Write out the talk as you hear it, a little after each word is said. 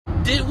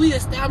did we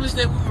establish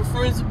that we were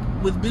friends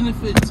with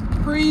benefits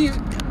pre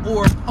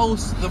or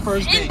post the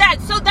first date?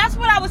 So that's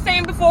what I was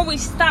saying before we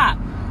stopped.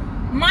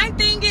 My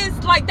thing is,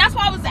 like, that's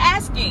why I was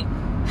asking,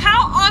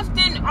 how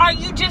often are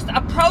you just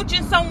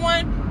approaching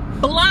someone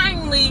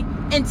blindly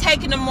and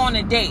taking them on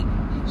a date?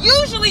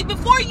 Usually,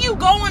 before you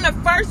go on a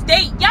first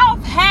date, y'all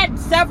have had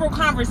several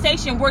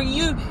conversations where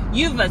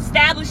you've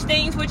established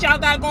things what y'all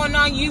got going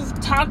on. You've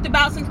talked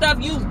about some stuff.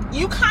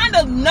 You kind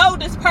of know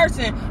this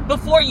person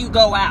before you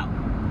go out.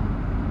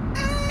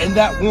 And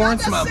that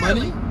warrants my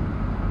money?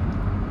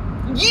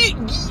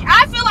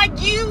 I feel like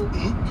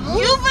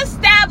you've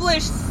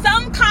established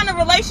some kind of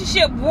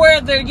relationship where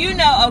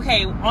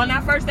okay, on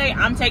our first date,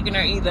 I'm taking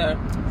her either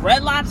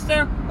Red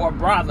Lobster or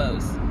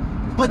Bravo's.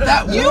 But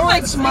that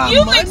warrants my money?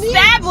 You've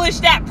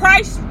established that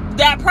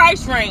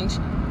price range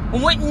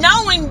with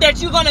knowing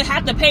that you're going to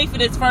have to pay for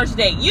this first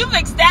date. You've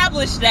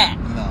established that.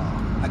 No,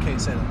 I can't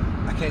say that.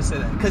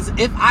 Because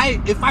if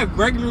I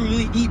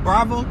regularly eat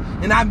Bravo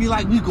and I be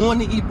like, we going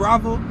to eat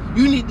Bravo,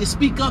 you need to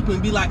speak up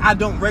and be like, I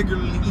don't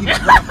regularly eat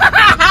Bravo.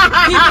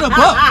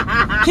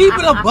 Keep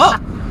it a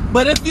buck.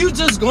 But if you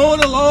just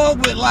going along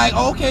with like,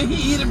 okay,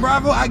 he eating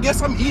Bravo, I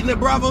guess I'm eating at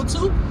Bravo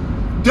too.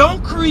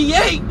 Don't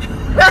create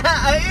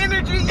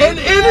an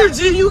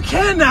energy you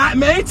cannot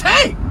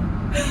maintain.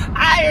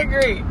 I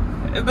agree.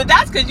 But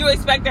that's because you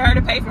expected her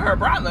to pay for her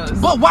Bravos.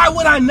 But why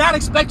would I not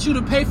expect you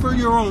to pay for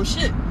your own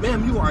shit?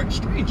 Ma'am, you are a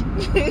stranger.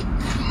 See,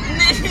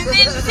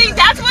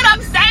 that's what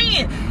I'm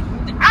saying.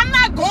 I'm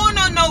not going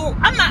on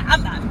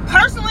I'm not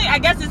personally, I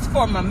guess it's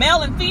for my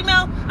male and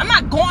female, I'm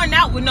not going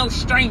out with no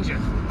stranger.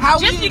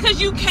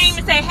 Because you came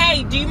and say,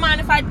 hey, do you mind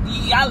if I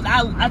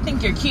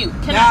think you're cute.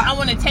 I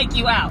want to take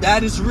you out.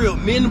 That is real.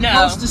 Men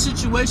approach the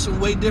situation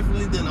way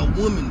differently than a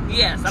woman.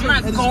 Yes, I'm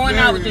not going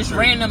out with this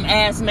random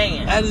ass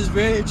man. That is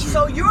very true.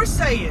 So you're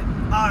saying,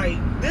 alright,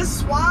 this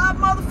suave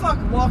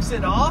motherfucker walks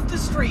in off the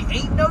street,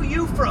 ain't know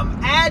you from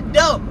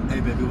Adam. Hey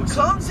baby, what's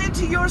comes up?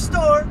 Into your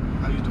store.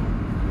 How you doing?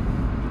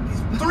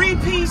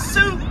 3-piece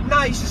suit,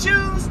 nice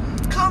shoes.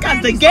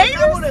 Got the gators?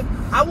 Like,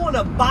 I want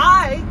to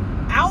buy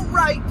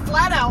outright,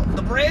 flat out,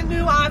 the brand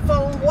new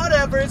iPhone,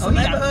 whatever, it's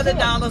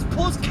 $1,100,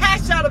 pulls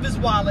cash out of his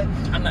wallet,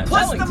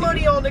 puts the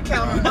money on the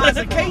counter, buys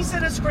a case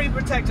and a screen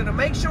protector to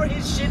make sure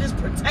his shit is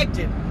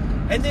protected,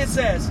 and then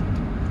says,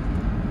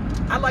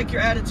 I like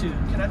your attitude.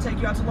 Can I take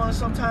you out to lunch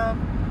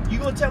sometime? You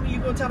gonna tell me you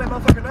gonna tell that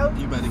motherfucker no?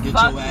 You better get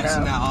your ass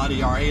in that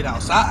Audi R8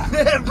 outside.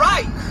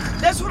 Right.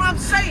 That's what I'm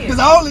saying. Because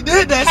I only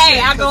did that shit.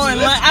 Hey, I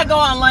go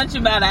on lunch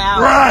in about an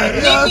hour. Right.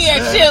 Meet me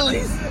at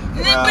Chili's.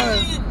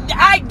 Right. But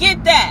I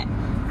get that.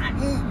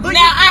 But now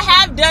I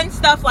have done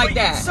stuff like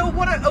that. So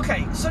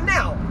so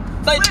now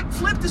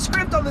flip the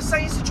script on the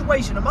same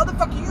situation. A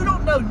motherfucker you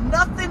don't know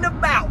nothing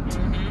about,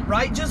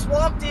 right? Just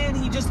walked in,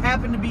 he just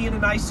happened to be in a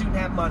nice suit and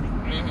have money.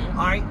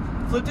 All right,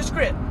 flip the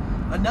script.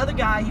 Another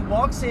guy, he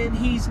walks in,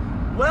 he's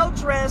well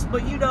dressed,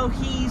 but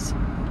he's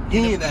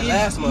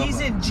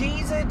he's in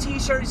jeans and a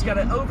t-shirt. He's got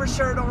an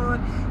overshirt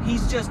on.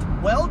 He's just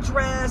well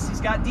dressed.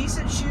 He's got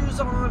decent shoes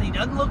on. He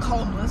doesn't look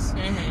homeless.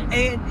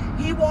 And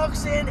he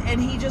walks in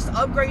and he just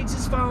upgrades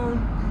his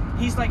phone.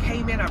 He's like,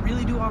 hey man, I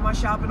really do all my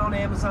shopping on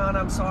Amazon.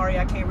 I'm sorry,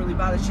 I can't really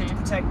buy the shit to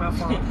protect my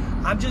phone.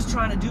 I'm just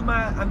trying to do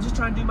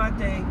my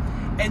thing.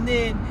 And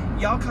then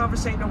y'all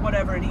conversating or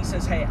whatever, and he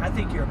says, hey, I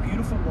think you're a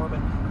beautiful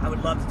woman. I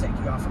would love to take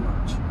you out for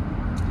lunch.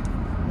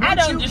 I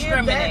don't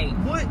discriminate.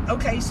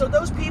 Okay, so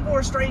those people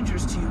are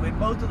strangers to you in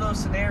both of those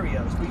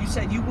scenarios, where you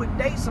said you wouldn't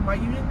date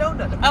somebody you didn't know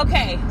nothing about.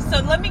 Okay, so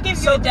let me give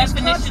you a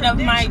definition of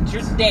my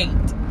date.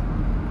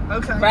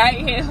 Okay. Right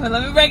here.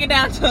 Let me break it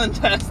down to him,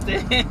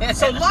 Dustin.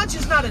 So lunch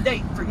is not a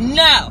date for you?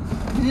 No.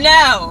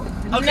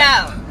 Okay.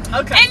 No.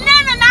 Okay. And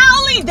not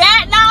only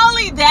that.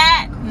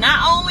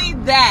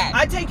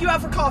 I take you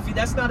out for coffee.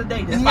 That's not a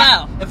date.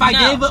 If I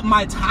gave up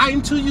my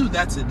time to you,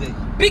 that's a date.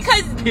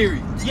 Because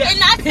period. Yes,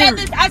 and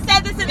I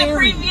said this in the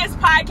previous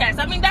podcast.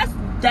 I mean, that's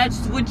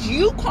what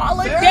you call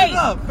a date.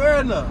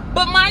 Fair enough.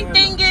 But my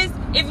thing is,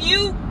 if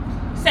you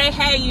say,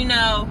 hey,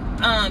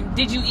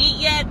 did you eat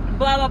yet?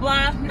 Blah, blah,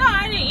 blah. No,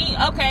 I didn't eat.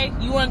 Okay,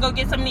 you want to go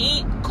get something to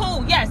eat?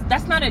 Cool, yes.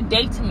 That's not a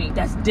date to me.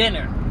 That's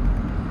dinner.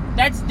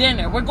 That's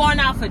dinner. We're going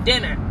out for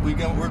dinner.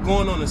 We're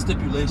going on a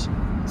stipulation.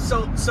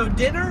 So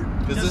dinner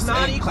does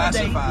not equal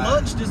classified. Date.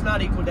 Lunch does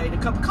not equal date. A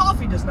cup of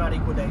coffee does not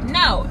equal date.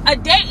 No, a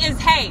date is,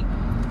 hey,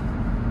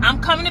 I'm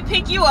coming to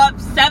pick you up,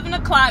 7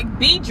 o'clock,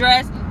 be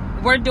dressed.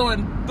 We're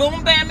doing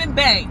boom, bam, and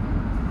bang.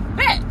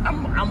 Bet,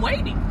 I'm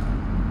waiting.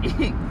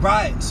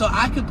 Right, so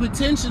I could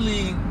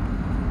potentially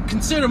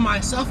consider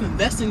myself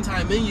investing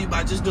time in you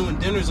by just doing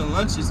dinners and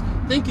lunches,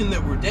 thinking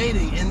that we're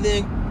dating, and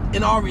then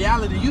in all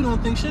reality, you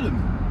don't think shit of me.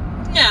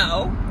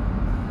 No.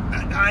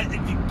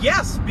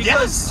 Yes,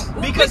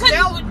 because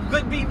now,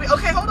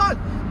 okay, hold on.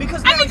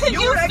 Because now you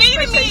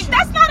feeding me,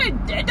 that's not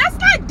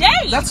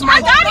date. That's my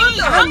I gotta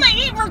eat. I'm gonna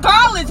eat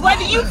regardless,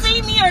 whether you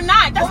feed me or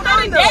not. That's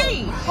not a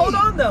date. Hold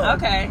on though.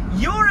 Okay.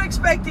 You're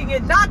expecting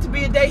it not to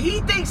be a date.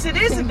 He thinks it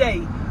is a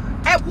date.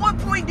 At what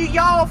point do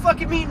y'all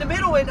fucking meet in the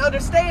middle and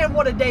understand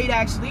what a date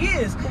actually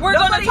is? We're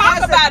going to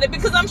talk about it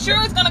because I'm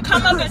sure it's going to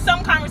come up in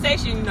some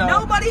conversation. You know,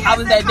 nobody has I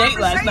was that at date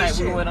last night.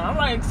 We went on. I'm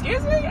like,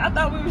 excuse me? I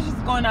thought we were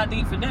just going out to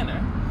eat for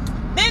dinner.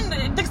 Then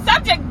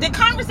the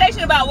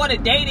conversation about what a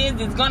date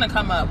is going to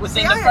come up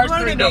within the first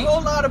 3 days. A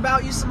whole lot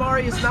about you,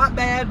 Samari. It's not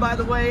bad, by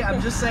the way. I'm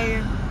just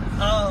saying.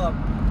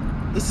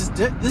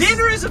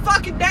 Dinner is a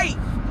fucking date.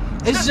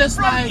 It's just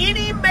from like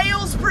any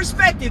male's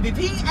perspective. If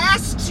he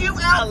asks you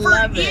out for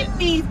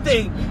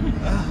anything,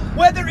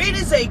 whether it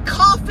is a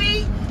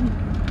coffee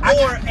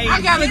or I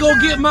gotta go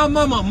get my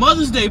mama a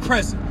Mother's Day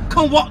present.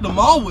 Come walk the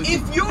mall with me.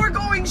 If you're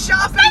going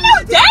shopping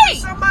with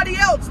somebody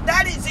else,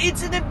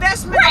 it's an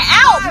investment. We're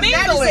out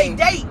mingling.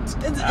 That is a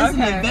date. It's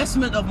an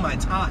investment of my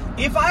time.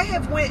 If I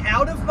have went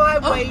out of my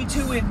way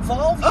to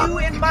involve you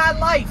in my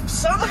life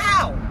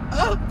somehow,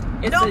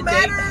 no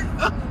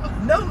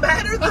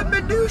matter the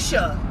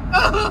minutia,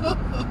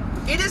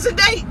 it is a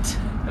date.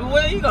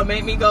 Will, you gonna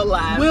make me go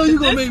live? Will, you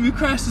gonna make me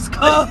crash this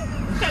car?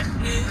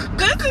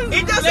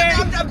 It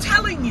doesn't. I'm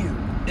telling you.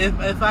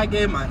 If I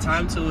gave my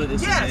time to it,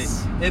 it's a date.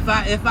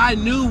 If I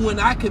knew when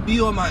I could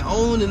be on my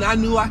own and I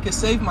knew I could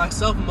save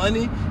myself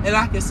money and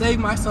I could save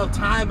myself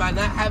time by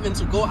not having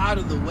to go out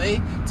of the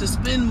way to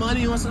spend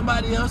money on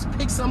somebody else,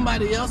 pick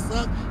somebody else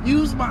up,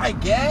 use my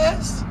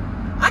gas.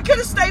 I could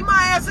have stayed my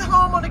ass at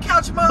home on the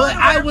couch of my But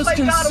I was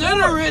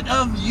considerate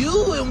of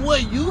you and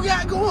what you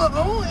got going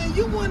on, and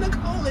you want to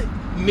call it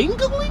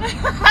mingling?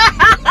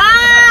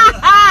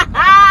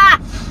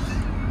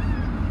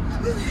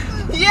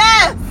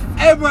 Yes!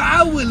 Hey, bro,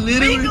 I would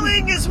literally...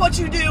 Mingling is what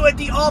you do at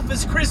the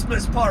office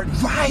Christmas party.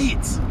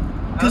 Right.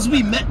 Because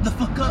we met the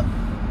fuck up.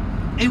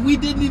 And we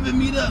didn't even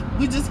meet up.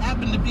 We just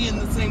happened to be in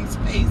the same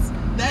space.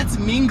 That's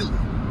mingling.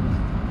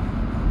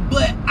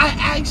 But I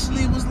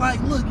actually was like,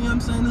 look, you know what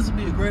I'm saying? This would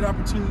be a great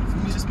opportunity for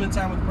me to spend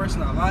time with the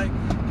person I like.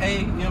 Hey,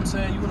 you know what I'm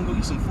saying? You want to go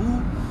eat some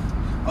food?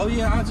 Oh,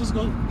 yeah, I'll just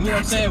go, you know what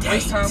I'm saying?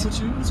 Waste time with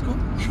you. It's cool.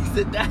 He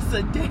said, that's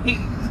a date.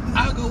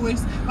 I'll go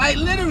waste, like,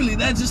 literally,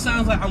 that just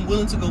sounds like I'm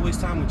willing to go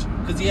waste time with you.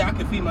 Because, yeah, I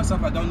can feed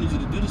myself. I don't need you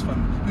to do this for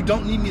me. You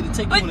don't need me to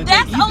take you on a date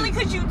either. But that's only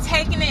because you've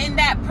taken it in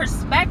that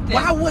perspective.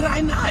 Why would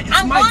I not?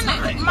 It's my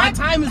time. My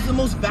time is the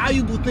most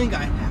valuable thing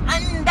I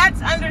have. And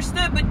that's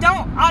understood, but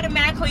don't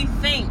automatically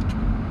think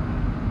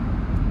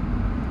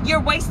you're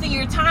wasting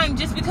your time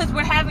just because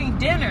we're having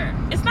dinner.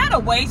 It's not a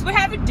waste. We're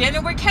having dinner.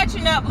 We're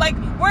catching up. Like,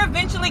 we're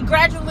eventually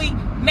gradually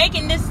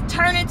making this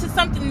turn into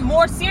something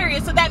more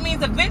serious. So that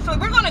means eventually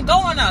we're going to go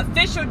on an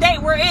official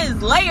date where it is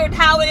layered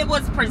how it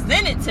was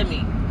presented to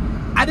me.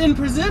 I didn't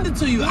present it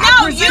to you. No,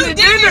 I presented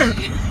dinner.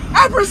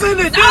 I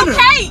presented dinner.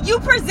 Okay, you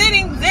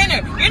presenting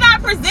dinner. You're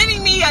not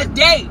presenting me a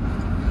date.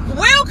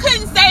 Will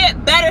couldn't say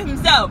it better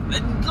himself.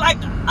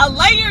 Like, a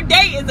layered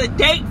date is a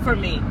date for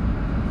me.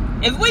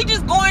 If we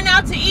just going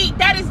out to eat,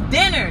 that is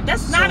dinner.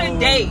 That's not a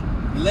date.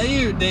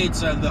 Layered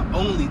dates are the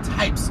only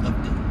types of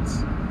dates.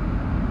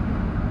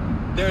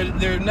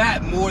 They're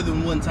not more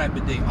than one type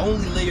of date.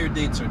 Only layered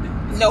dates are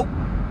dates. Nope.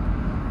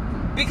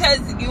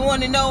 Because you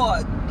want to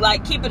know,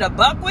 like, keep it a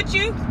buck with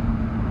you.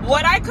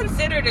 What I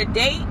considered a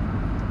date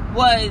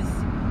was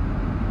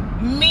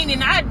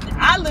meaning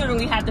I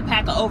literally had to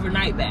pack an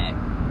overnight bag.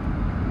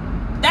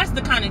 That's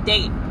the kind of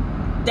date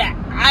that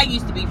I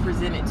used to be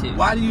presented to.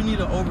 Why do you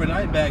need an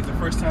overnight bag the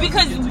first time?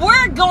 Because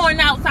we're going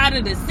outside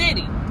of the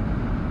city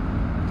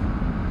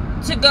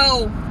to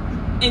go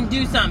and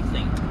do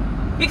something.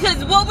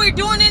 Because what we're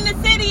doing in the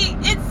city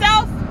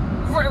itself,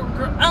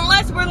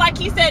 unless we're, like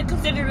he said,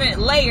 considering it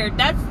layered,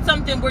 that's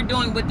something we're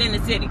doing within the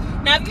city.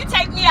 Now, if you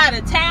take me out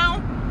of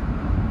town,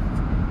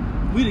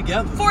 we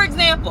together. For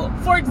example.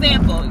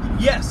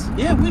 Yes.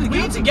 Yeah, we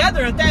together. We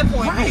together at that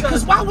point. Right,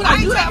 because why would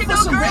I do that for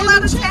some girl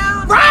out of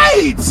town?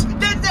 Right!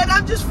 That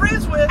I'm just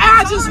friends with.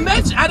 I just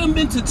met you. I done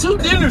been to 2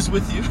 dinners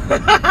with you.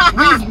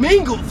 We've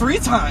mingled 3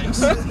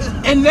 times.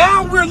 And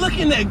now we're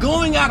looking at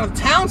going out of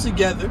town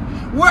together,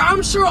 where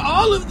I'm sure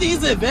all of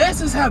these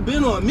advances have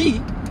been on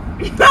me.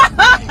 And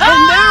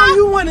now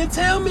you want to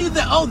tell me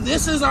that, oh,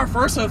 this is our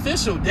first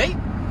official date?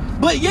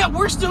 But yet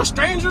we're still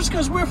strangers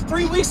because we're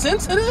 3 weeks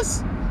into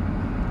this?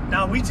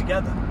 No, we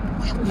together.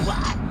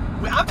 What?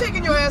 I'm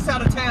taking your ass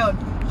out of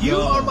town. You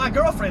are my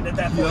girlfriund at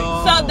that point.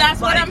 So that's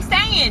what I'm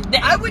saying.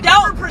 I would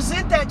never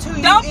present that to you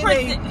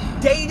in a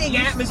dating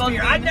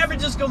atmosphere. I'm never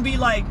just gonna be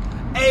like,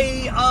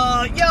 hey,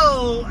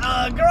 girl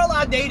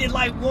I dated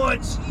like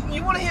once.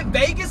 You want to hit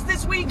Vegas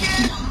this weekend?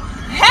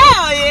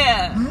 Hell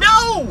yeah.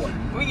 No.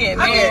 We get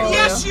married. I mean,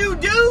 yes, you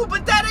do,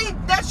 but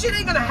that shit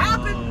ain't gonna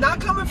happen. Not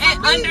coming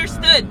from me.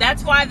 Understood.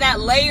 That's why that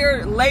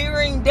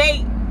layering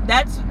date.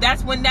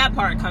 That's when that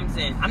part comes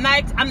in.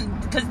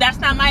 Because that's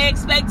not my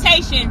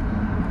expectation.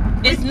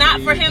 It's not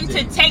for him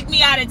to take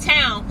me out of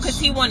town because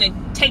he want to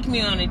take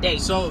me on a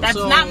date. That's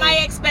not my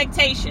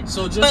expectation.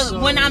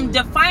 When I'm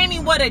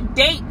defining what a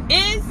date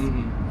is,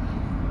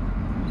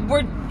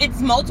 it's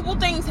multiple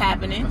things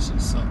happening. That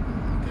shit suck.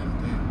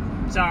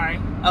 Okay. Sorry.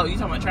 Oh, you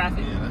talking about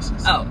traffic? Yeah, that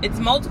shit suck. Oh, it's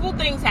multiple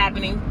things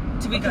happening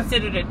to be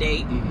considered a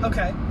date.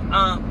 Okay.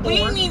 We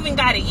ain't even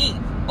got to eat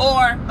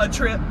or a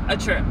trip.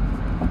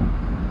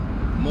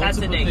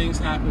 Multiple things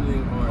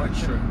happening or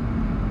trip.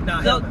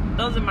 No,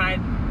 those are my.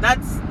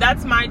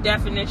 That's my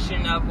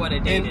definition of what a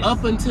date is. And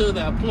up until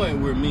that point,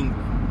 we're mingling,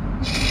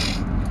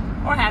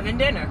 or having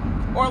dinner,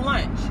 or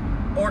lunch,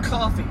 or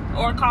coffee,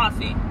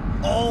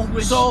 All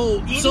which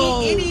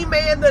any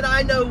man that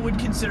I know would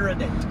consider a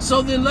date.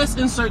 So then let's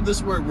insert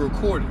this word: we're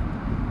courting.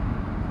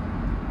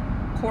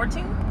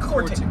 Courting.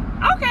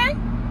 Okay.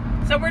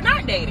 So we're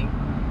not dating.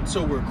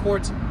 So we're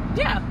courting.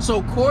 Yeah.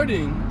 So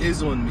courting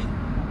is on me.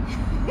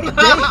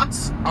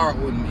 Dates are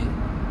on me.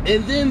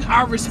 And then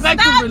our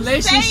respective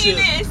relationship.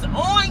 Saying it's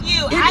on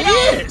you.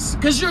 It is,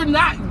 because you're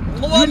not.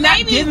 Well, you're not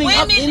maybe giving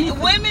up anything.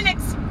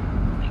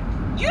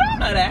 You don't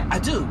know that. I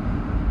do.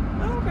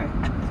 Okay.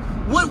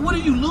 What are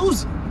you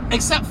losing,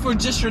 except for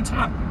just your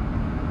time?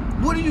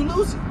 What are you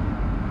losing,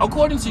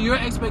 according to your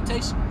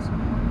expectations?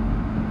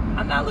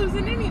 I'm not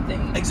losing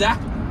anything.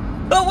 Exactly.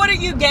 But what are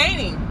you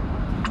gaining?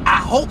 I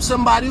hope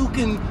somebody who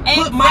can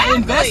put my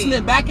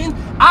investment back in.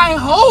 I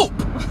hope.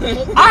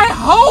 I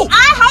hope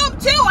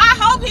too. I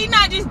hope he's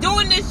not just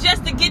doing this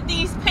just to get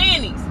these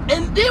panties.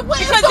 And then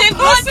where's because the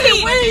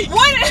pussy? Where's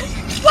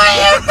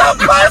the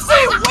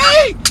pussy?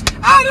 Wait!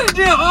 I done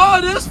did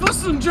all this for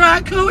some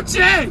dry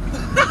coochie.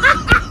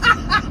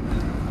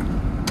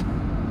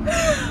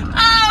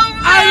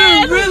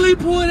 I done really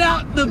pulled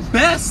out the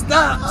best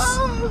stops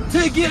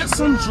to get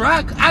some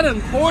dry. I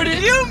done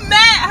courted. You met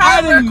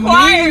her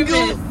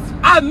requirements.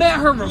 I met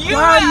her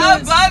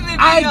requirements.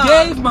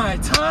 I gave my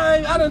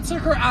time. I done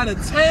took her out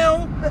of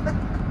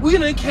town. We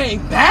done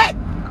came back.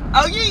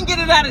 Oh, you didn't get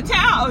it out of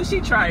town? Oh, she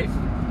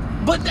trifling.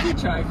 But she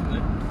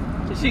trifling.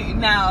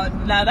 Now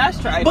that's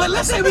trifling. But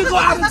let's say we go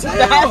out of town.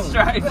 That's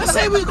trifling. Let's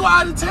say we go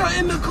out of town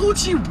and the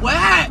coochie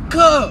whack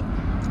up.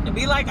 And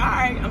be like, all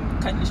right,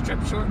 I'm cutting the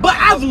strip short. But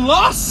I've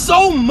lost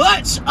so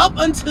much up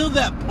until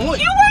that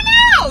point. You will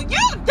know. You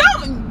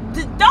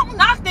don't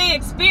knock the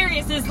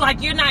experiences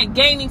like you're not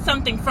gaining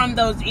something from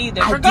those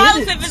either.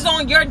 Regardless if it's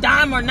on your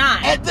dime or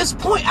not. At this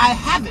point, I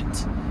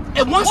haven't.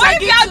 And once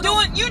what if y'all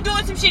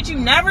doing some shit you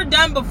never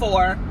done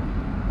before?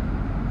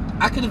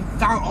 I could have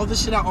found all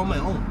this shit out on my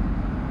own.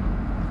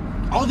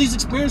 All these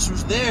experiences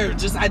was there,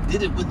 just I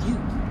did it with you.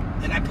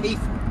 And I paid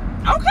for it.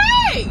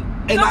 Okay.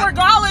 And so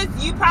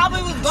regardless, you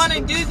probably was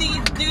gonna do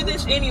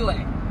this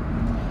anyway.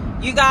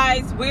 You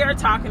guys, we are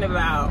talking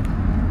about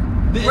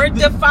we're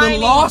defining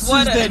the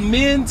losses that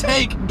men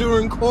take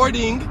during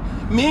courting,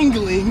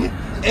 mingling,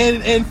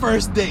 and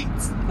first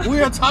dates.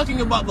 We are talking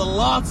about the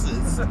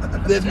losses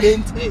that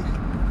men take.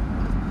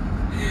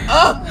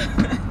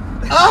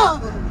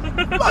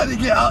 I'm about to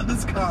get out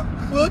this car.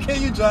 Well, can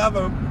you drive?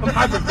 I'm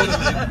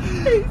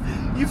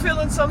hyperventilating. You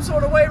feeling some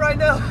sort of way right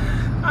now?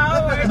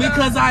 Oh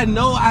because I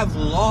know I've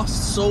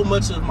lost so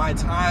much of my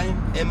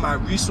time and my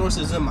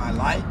resources in my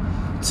life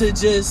to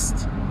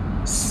just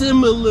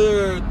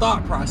similar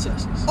thought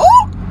processes.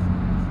 Oh!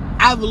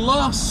 I've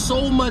lost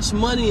so much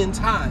money and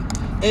time.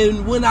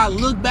 And when I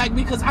look back,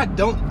 because I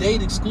don't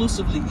date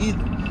exclusively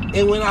either,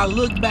 and when I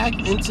look back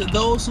into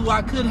those who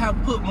I could have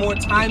put more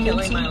time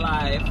into my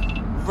life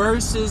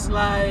versus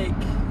like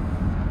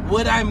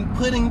what I'm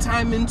putting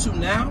time into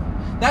now,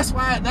 that's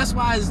why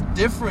it's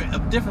different, a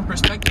different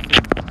perspective.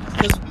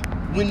 Because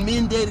when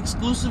men date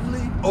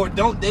exclusively or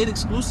don't date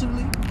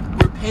exclusively,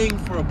 we're paying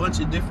for a bunch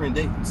of different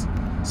dates.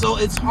 So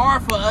it's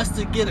hard for us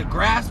to get a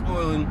grasp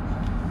on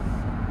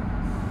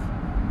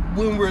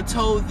when we're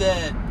told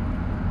that,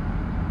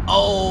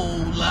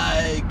 all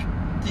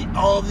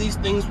these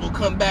things will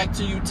come back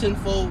to you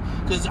tenfold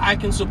because I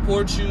can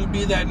support you,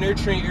 be that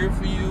nurturing ear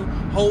for you,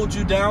 hold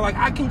you down. Like,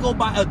 I can go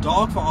buy a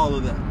dog for all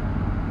of that.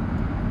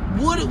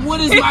 What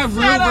is my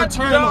real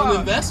return on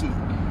investment?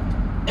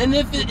 And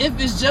if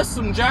it's just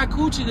some dry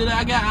coochie that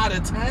I got out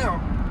of town,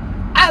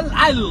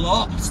 I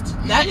lost.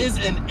 That is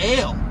an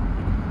L.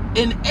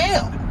 An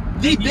L.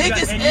 The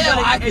biggest L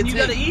I can take. And you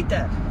gotta eat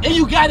that. And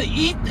you gotta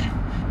eat that.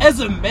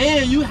 As a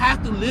man, you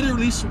have to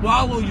literally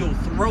swallow your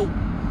throat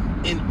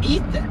and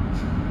eat that.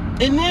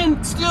 And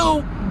then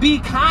still be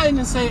kind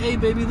and say, hey,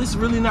 baby, this is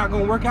really not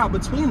going to work out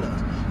between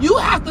us. You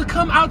have to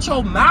come out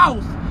your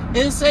mouth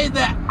and say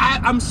that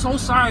I'm so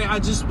sorry I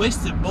just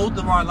wasted both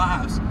of our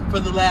lives for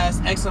the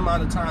last X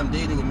amount of time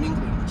dating and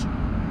mingling with you.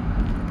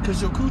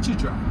 Because your coochie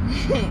dry.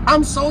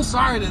 I'm so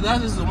sorry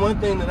that is the one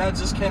thing that I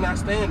just cannot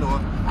stand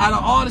on out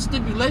of all the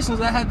stipulations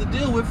I had to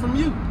deal with from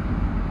you.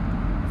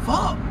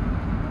 Fuck.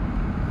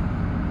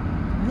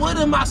 What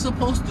am I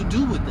supposed to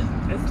do with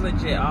that? It's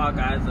legit all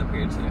guys up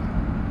here too.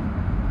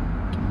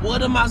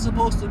 What am I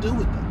supposed to do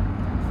with that?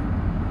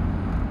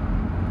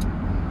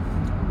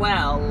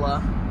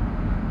 Well,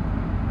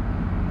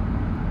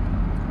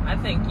 I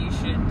think you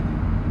should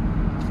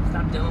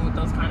stop dealing with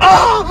those kind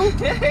of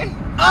things.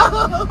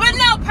 But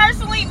no,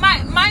 personally,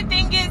 my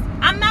thing is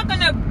I'm not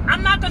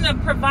gonna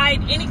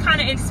provide any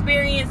kind of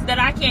experience that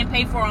I can't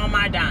pay for on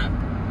my dime.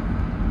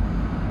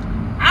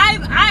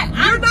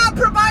 You're not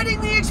providing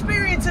the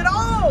experience at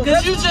all.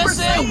 Because you just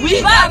said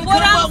we gotta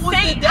come up with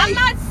the date. I'm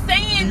not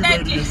saying you that.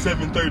 Ready at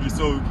 7:30,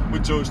 so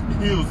with your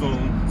heels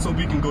on, so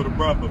we can go to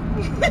Bravo.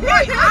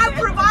 Right, I'm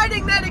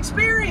providing that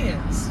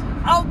experience.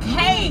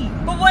 Okay,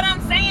 but what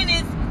I'm saying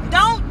is,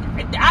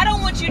 I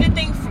don't want you to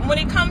think, when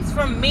it comes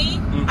from me,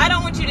 I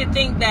don't want you to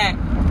think that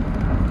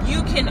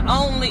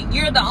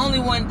you're the only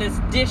one that's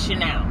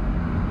dishing out.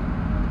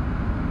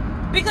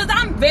 Because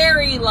I'm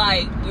very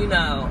like,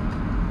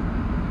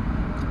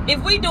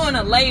 if we doing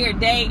a layered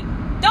date,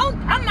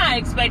 I'm not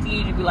expecting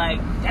you to be like,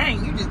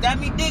 dang, you just got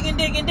me digging.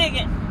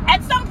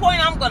 At some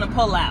point, I'm going to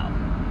pull out.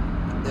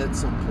 At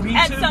some point.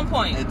 At some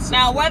point.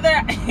 Now,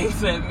 whether, he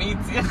said me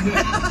too.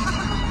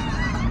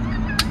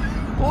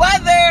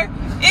 Whether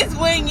it's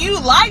when you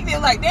liked it,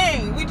 like,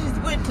 dang, we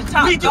just went to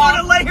Top We doing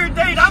a layered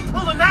date, I'm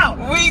pulling out.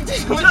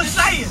 Just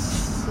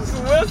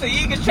saying. Wilson,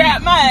 you can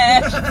trap my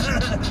ass.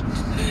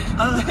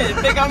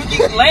 Think I'm gonna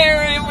keep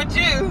layering with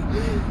you.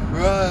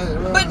 Right.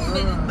 But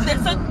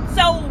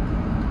so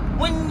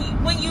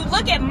when you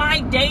look at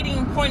my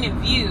dating point of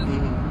view,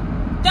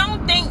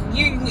 don't think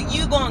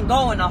you gonna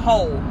go in a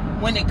hole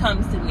when it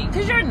comes to me,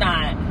 because you're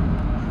not.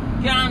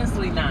 You're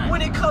honestly not.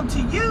 When it comes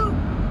to you.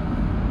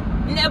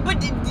 No,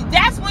 but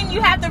that's when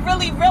you have to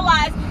really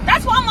realize.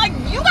 That's why I'm like,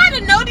 you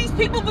gotta know these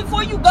people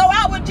before you go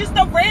out with just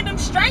a random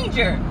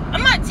stranger.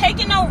 I'm not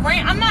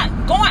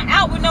going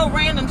out with no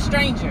random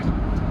stranger.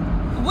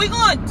 We're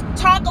gonna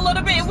talk a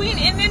little bit,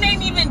 and it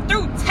ain't even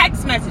through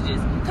text messages,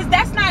 because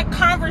that's not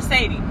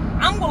conversating.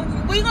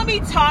 We're gonna be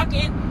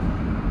talking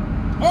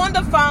on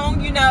the phone,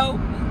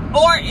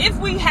 or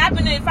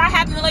if I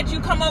happen to let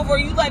you come over, or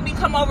you let me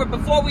come over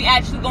before we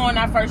actually go on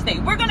our first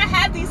date. We're gonna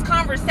have these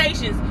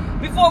conversations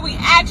before we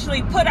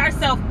actually put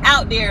ourselves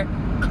out there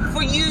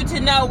for you to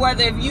know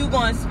whether if you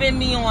gonna spend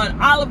me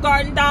on Olive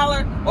Garden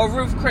dollar or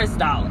Ruth Chris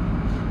dollar.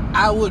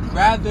 I would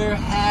rather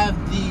have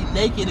the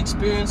naked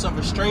experience of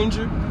a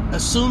stranger,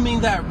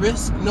 assuming that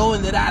risk,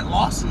 knowing that I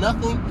lost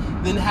nothing,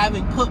 than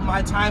having put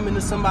my time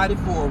into somebody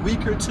for a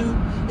week or two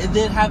and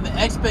then have an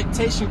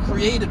expectation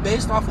created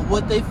based off of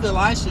what they feel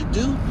I should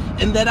do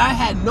and that I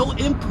had no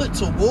input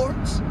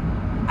towards.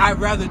 I'd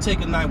rather take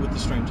a night with a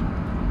stranger.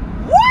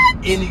 What?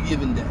 Any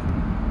given day.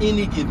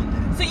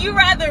 So you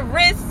rather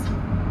risk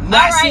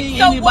not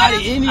seeing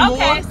anybody anymore?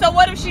 Okay, so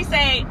what if she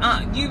say,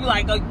 you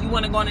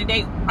want to go on a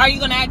date? Are you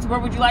going to ask where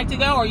would you like to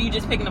go, or are you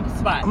just picking up a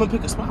spot? I'm going to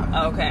pick a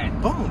spot. Okay.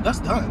 Boom, that's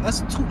done.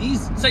 That's too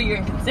easy. So you're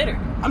inconsiderate?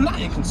 I'm not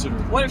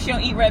inconsiderate. What if she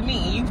don't eat red meat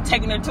and you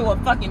taking her to a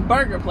fucking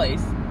burger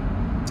place?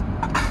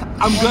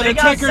 I'm going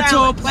to take her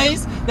to a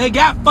place that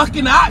got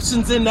fucking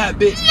options in that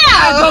bitch. No.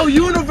 I go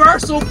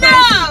Universal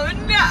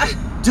places.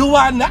 No. Do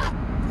I not?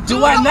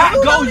 Do I not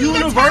go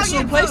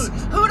Universal places?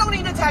 Who don't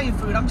eat Italian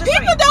food? I'm just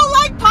People saying. don't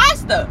like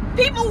pasta.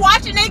 People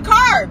watching their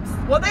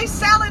carbs. Well, they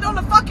salad on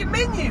the fucking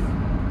menu.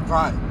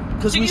 Right.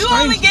 Because So we you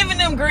strangers. only giving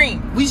them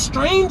green. We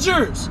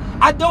strangers.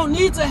 I don't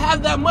need to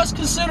have that much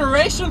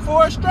consideration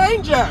for a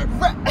stranger.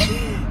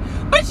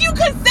 But you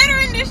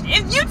considering this,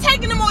 if you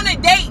taking them on a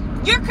date,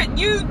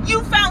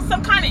 you found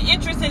some kind of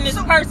interest in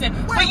this person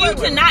for you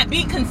to not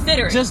be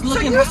considerate. Just So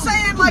looking. you're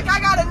saying like I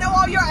gotta know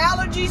all your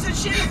allergies and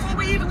shit before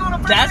we even go on a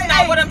first That's date?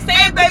 not what I'm saying,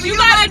 Hey, but baby, you you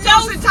gotta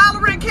lactose know-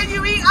 intolerant. Can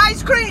you eat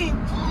ice cream?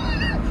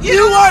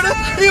 You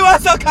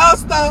want some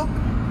Costa?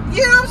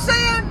 You know what I'm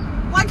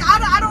saying? Like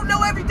I don't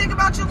know everything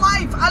about your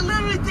life. I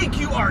literally think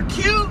you are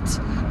cute.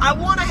 I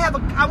want to have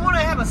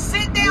a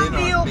sit down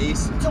deal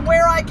to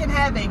where I can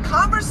have a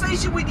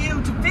conversation with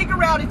you to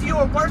figure out if you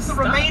are worth the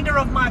remainder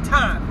of my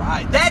time.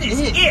 Right. That is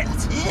it.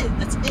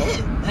 That's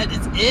it. That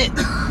is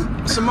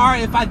it. Samara,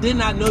 if I did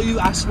not know you,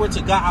 I swear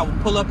to God, I would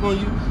pull up on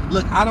you.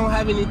 Look, I don't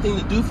have anything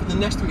to do for the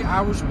next 3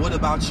 hours. What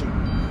about you?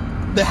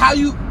 How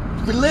you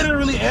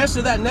literally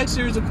answer that next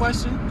series of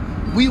questions,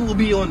 we will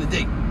be on the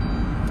date.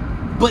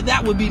 But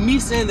that would be me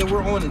saying that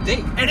we're on a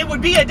date. And it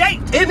would be a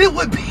date. And it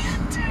would be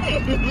a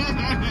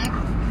date.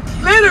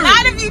 Literally.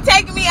 Not if you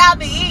taking me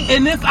out to eat.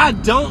 And if I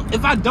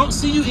don't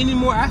see you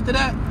anymore after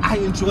that, I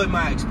enjoyed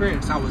my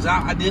experience. I was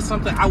out, I did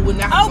something I would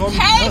not have normally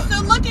done.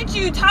 So look at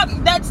you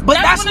talking. That's what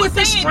with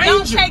I'm saying. A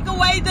Don't stranger. take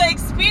away the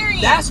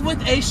experience. That's with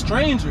a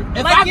stranger.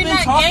 If Like I've you're been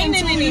not talking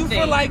gaining to you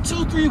anything. for like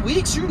 2-3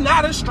 weeks, you're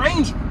not a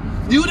stranger.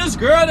 You this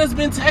girl that's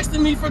been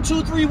texting me for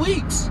 2-3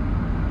 weeks.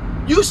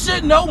 You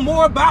should know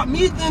more about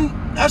me than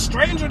a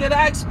stranger that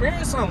I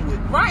experienced something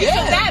with. right. Yeah.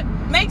 So that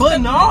makes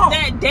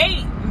that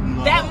date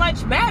that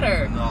much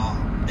better. No,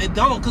 it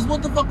don't. Because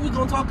what the fuck we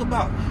gonna talk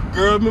about?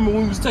 Girl, remember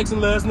when we was texting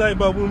last night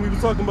about when we was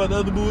talking about the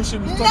other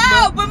bullshit we was talking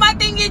about? But my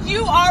thing is,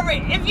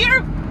 if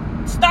you're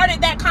started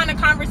that kind of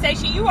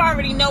conversation, you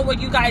already know what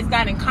you guys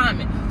got in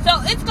common.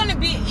 So it's going to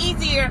be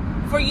easier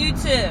for you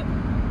to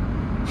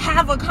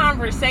have a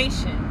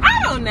conversation.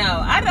 I don't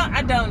know.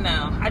 I don't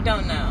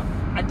know.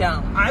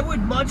 I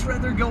would much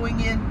rather go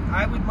in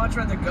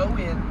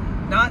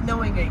not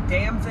knowing a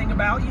damn thing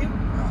about you,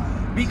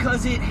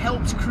 because it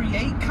helps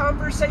create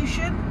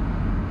conversation,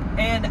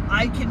 and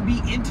I can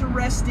be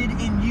interested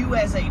in you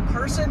as a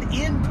person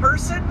in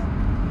person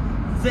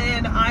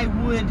than I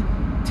would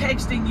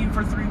texting you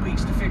for 3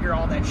 weeks to figure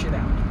all that shit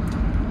out.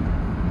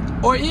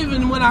 Or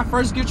even when I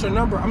first get your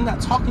number, I'm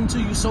not talking to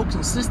you so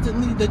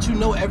consistently that you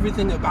know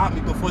everything about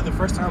me before the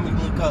first time we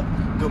link up.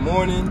 Good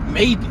morning,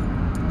 maybe.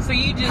 So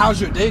you just... How's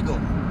your day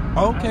going?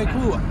 Okay,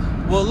 cool.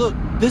 Well, look,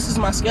 This is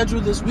my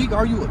schedule this week.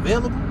 Are you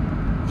available?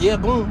 Yeah,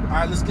 boom. All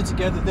right, let's get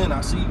together then.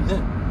 I'll see you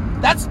then.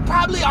 That's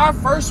probably our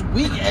first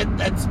week,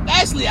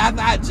 especially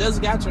after I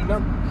just got your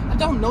number. I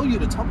don't know you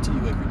to talk to you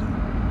every day.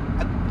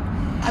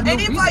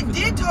 And if I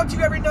did talk to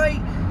you every night,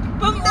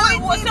 but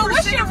so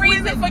what's your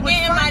reason for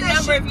getting my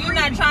number if you're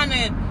not trying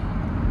to?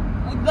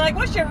 Like,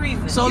 what's your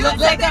reason? So you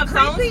take up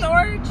phone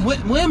storage?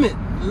 Women,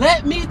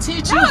 let me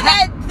teach you. No,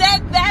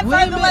 that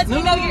further lets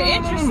me know you're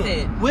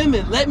interested. No.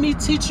 Women, let me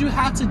teach you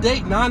how to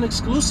date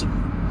non-exclusively.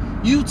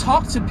 You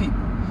talk to people.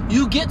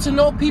 You get to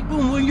know people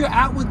when you're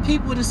out with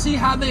people to see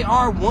how they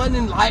are, one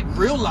in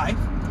real life.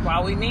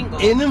 While we mingle.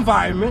 In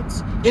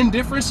environments, in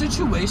different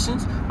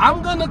situations.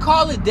 I'm going to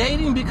call it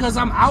dating because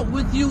I'm out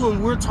with you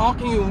and we're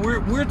talking and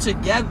we're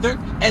together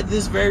at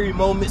this very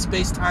moment,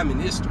 space, time, and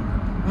history.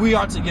 We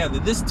are together.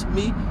 This, to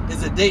me,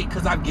 is a date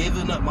because I've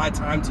given up my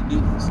time to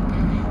do this.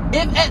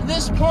 If at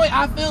this point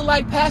I feel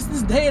like past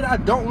this date I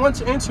don't want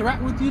to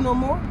interact with you no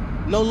more,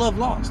 no love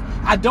lost.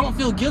 I don't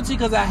feel guilty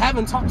because I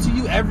haven't talked to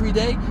you every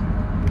day,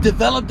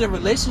 developed a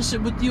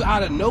relationship with you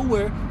out of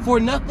nowhere for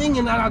nothing,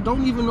 and I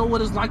don't even know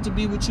what it's like to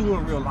be with you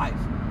in real life.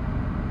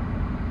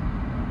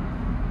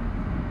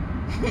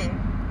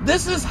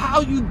 This is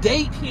how you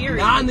date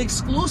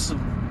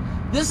non-exclusively.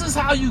 This is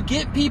how you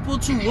get people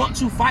to want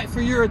to fight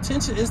for your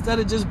attention instead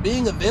of just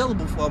being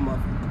available for a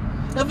month.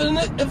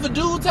 If a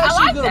dude texts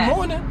you good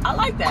morning, I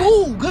like that.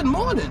 Cool, good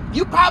morning.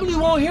 You probably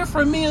won't hear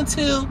from me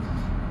until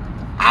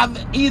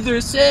I've either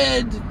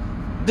said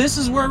this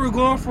is where we're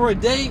going for a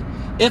date.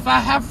 If I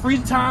have free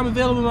time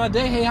available in my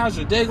day, hey, how's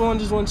your day going?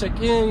 Just want to check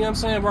in, you know what I'm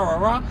saying? Rah, rah,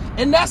 rah.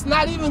 And that's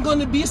not even going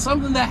to be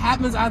something that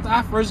happens after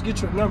I first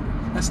get your number.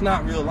 That's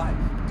not real life.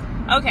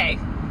 Okay,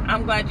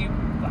 I'm glad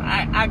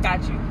I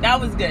got you. That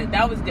was good.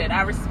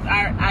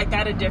 I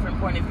got a different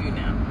point of view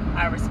now.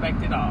 I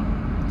respect it all.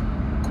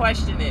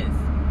 Question is,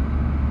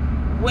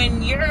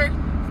 when you're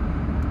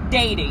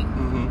dating,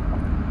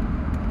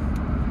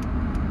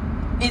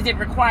 is it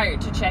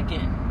required to check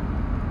in?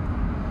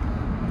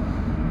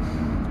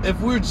 If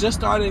we're just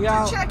starting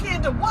out... To check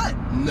into what?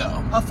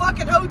 No. A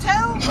fucking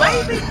hotel?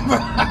 Maybe?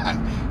 Right.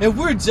 If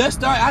we're just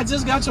starting... I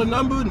just got your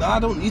number. No, I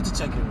don't need to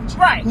check in with you.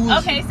 Right.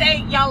 Okay, say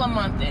y'all a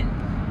month in.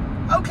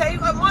 Okay,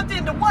 a month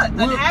into what?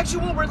 An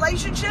actual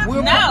relationship?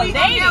 No, we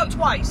hung out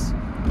twice.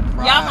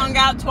 Right. Y'all hung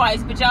out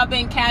twice, but y'all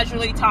been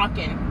casually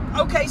talking.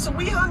 Okay, so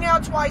we hung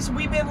out twice.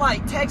 We've been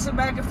like texting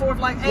back and forth,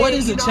 like, hey, what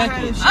is a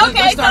check-in?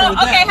 Okay,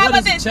 how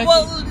about this?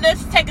 Well,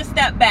 let's take a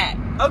step back.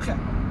 Okay,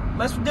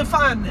 let's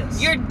define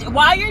this.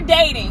 While you're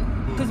dating,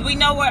 because we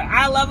know where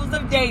our levels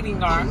of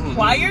dating are.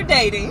 While you're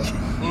dating,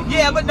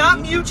 yeah, but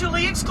not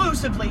mutually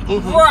exclusively,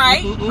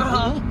 right?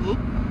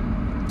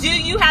 Do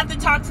you have to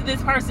talk to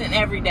this person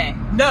every day?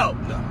 No.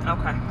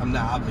 Okay. I'm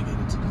not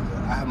obligated to do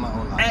that. I have my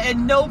own life. At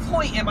no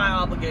point am I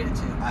obligated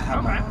to. I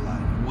have my own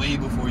life. Way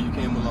before you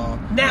came along.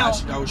 Now,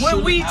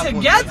 when we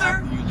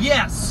together,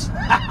 yes.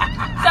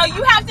 So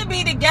you have to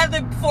be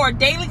together for a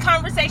daily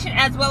conversation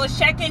as well as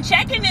check-in.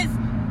 Check-in is...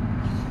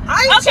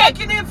 I ain't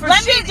checking in for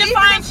shit. Let me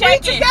define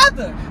check-in.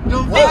 Together.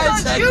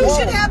 Because you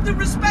should have the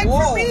respect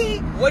for me.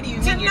 What do you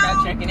mean you're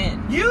not checking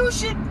in? You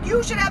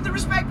should have the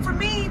respect for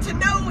me to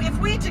know if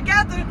we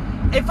together.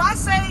 If I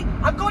say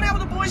I'm going out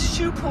with the boys to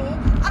shoot pool,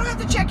 I don't have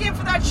to check in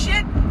for that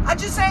shit. I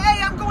just say,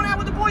 hey, I'm going out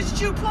with the boys to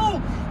shoot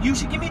pool. You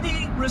should give me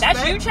the respect.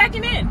 That's you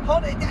checking in.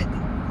 Hold it.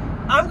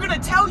 I'm going to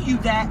tell you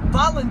that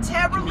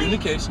voluntarily.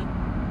 Communication.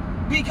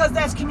 Because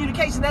that's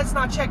communication. That's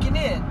not checking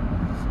in.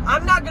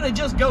 I'm not going to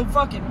just go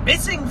fucking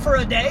missing for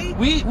a day.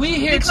 We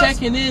hear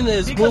checking in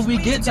as when we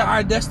get to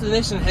our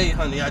destination. Hey,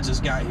 honey, I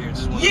just got here.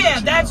 Just want to let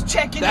you that's know.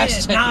 Checking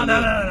that's in. Checking No.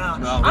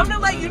 in. I'm going to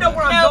let you know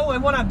where I'm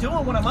going, what I'm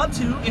doing, what I'm up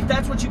to, if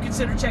that's what you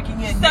consider checking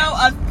in. So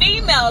a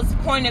female's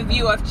point of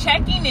view of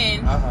checking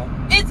in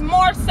is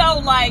more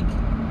so like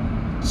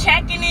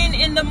checking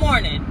in the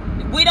morning.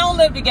 We don't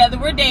live together.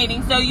 We're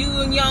dating. So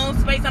you in your own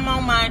space, I'm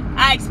on mine.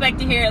 I expect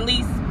to hear at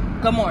least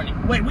good morning.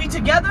 Wait, we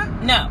together?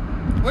 No.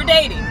 We're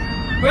dating.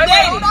 Wait,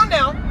 hold on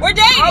now. We're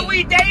dating. Are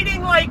we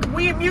dating like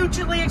we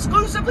mutually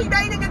exclusively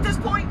dating at this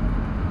point?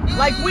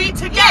 Like we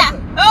together?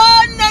 Yeah.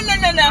 Oh,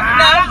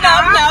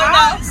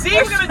 no. See,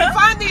 we're going to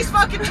define these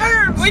fucking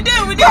terms. We do.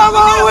 Come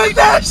on with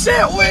that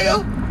shit,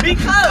 Will.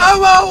 Because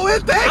come on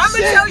with that I'm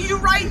shit. going to tell you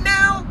right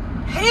now,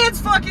 hands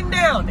fucking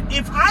down.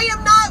 If I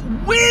am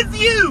not with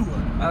you,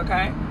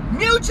 okay,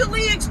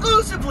 mutually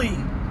exclusively,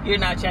 you're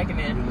not checking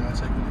in. You're not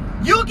checking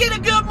in. You'll get a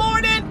good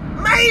morning,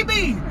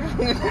 maybe.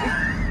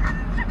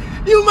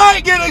 You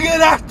might get a good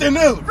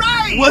afternoon.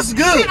 Right. What's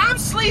good? Shit, I'm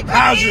sleeping.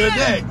 How's your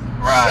day?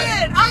 Right.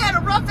 Shit, I had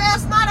a rough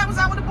ass night. I was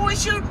out with the boys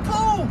shooting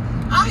pool.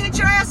 I'll hit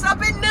your ass up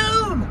at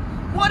noon.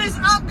 What is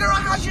up, girl?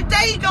 How's your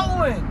day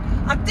going?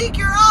 I think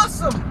you're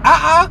awesome.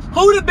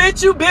 Who the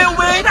bitch you been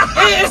with?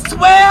 It's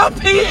 12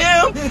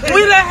 p.m.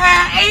 We done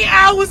had 8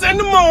 hours in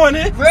the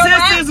morning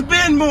since it's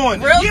been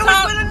morning. You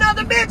was with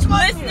another bitch,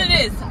 listen to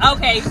this.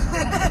 Okay.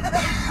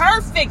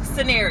 Perfect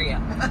scenario.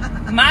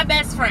 My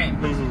best friend.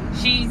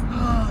 She's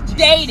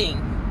dating.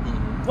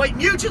 Wait,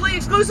 mutually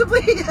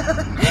exclusively?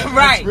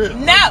 Right.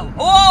 No.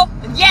 Well,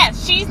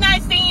 yes, she's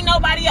not seeing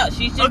nobody else.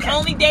 She's just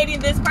only dating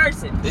this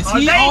person. Is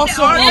he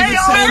also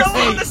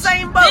on the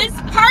same boat? This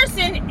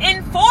person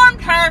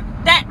informed her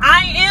that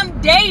I am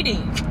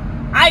dating.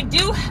 I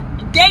do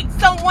date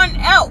someone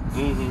else.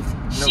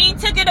 She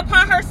took it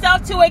upon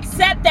herself to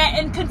accept that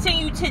and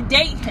continue to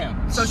date him.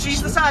 So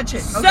she's the side chick.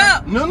 So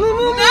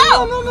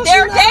no,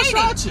 they're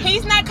dating.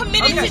 He's not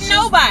committed to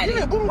nobody.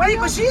 Yeah, wait,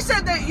 but you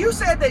said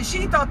that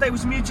she thought they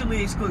was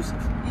mutually exclusive.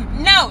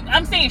 No,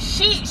 I'm saying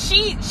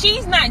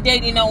she's not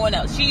dating no one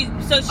else. She's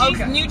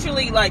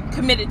mutually like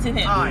committed to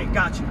him. All right,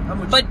 got you.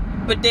 I'm with you.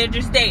 But they're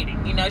just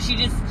dating. You know,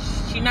 she's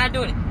not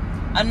doing it.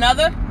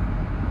 Another,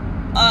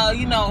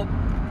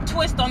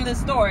 twist on this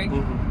story.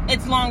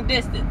 It's long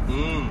distance.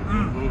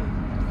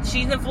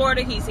 She's in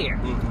Florida. He's here.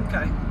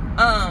 Okay.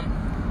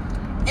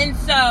 And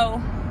so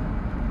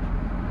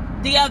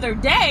the other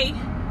day,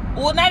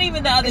 well, not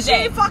even the other day. She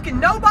ain't fucking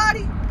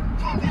nobody.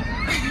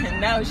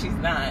 No, she's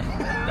not.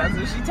 That's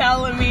what she's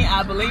telling me.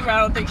 I believe her. I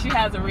don't think she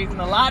has a reason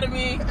to lie to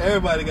me.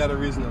 Everybody got a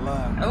reason to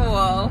lie. Oh,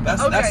 well.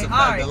 That's a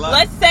fact of life.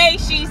 Let's say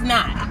she's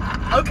not.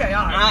 Okay,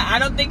 all right. I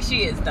don't think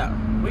she is, though.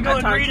 We're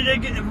going to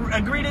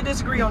agree to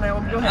disagree on that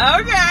one. Go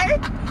ahead. Okay.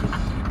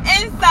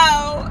 And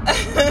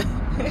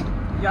so...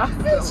 Y'all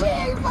still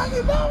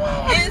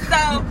and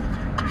so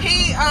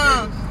he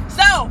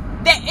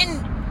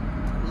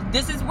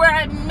this is where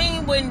I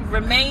mean when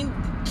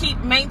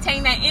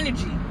maintain that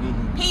energy.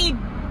 He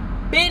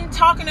been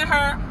talking to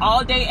her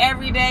all day,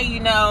 every day. You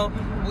know,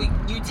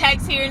 you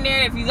text here and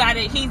there. If you got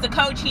it, he's a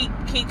coach. He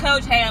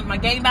coach. Hey, my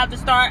game about to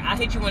start. I'll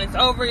hit you when it's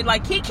over.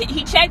 Like he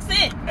checks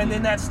in. And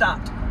then that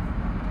stopped.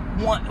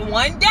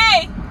 One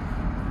day,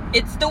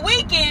 it's the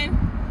weekend,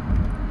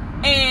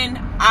 and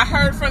I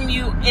heard from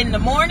you in the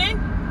morning.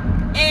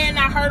 And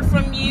I heard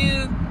from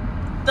you,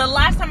 the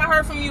last time I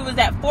heard from you was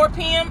at 4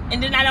 p.m.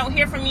 And then I don't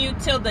hear from you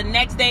till the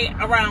next day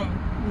around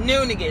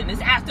noon again.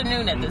 It's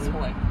afternoon at this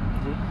point.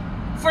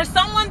 For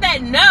someone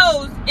that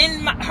knows,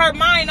 in her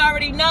mind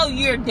already know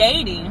you're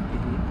dating,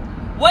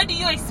 what do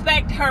you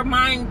expect her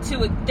mind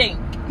to think?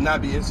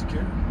 Not be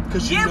insecure.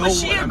 Because but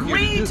she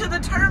agreed to the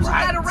terms of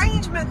that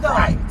arrangement, though.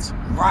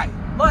 Right.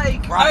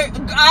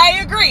 I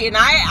agree, and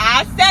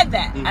I said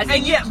that. I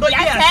said,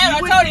 I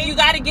told her you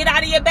got to get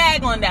out of your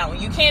bag on that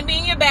one. You can't be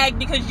in your bag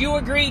because you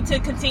agreed to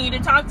continue to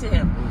talk to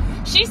him.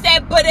 She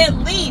said, but at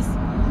least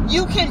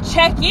you can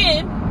check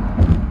in.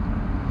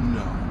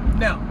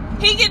 No.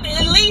 He can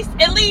at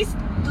least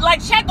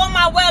like check on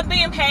my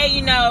well-being.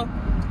 Hey,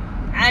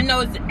 I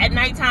know it's at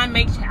nighttime.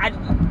 Make sure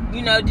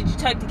did you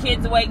tuck the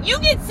kids away? You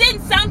can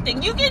send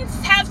something. You can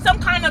have some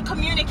kind of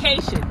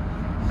communication.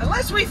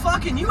 Unless we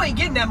fucking, you ain't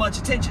getting that much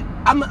attention.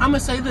 I'm gonna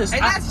say this,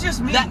 and that's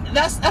just me.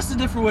 That's a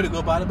different way to go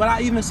about it. But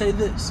I even say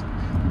this: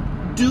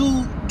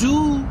 Do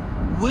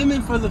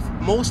women, for the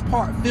most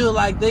part, feel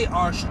like they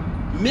are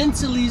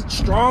mentally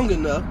strong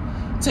enough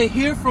to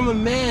hear from a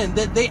man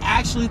that they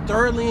actually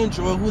thoroughly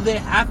enjoy, who they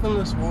have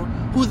feelings for,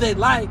 who they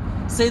like,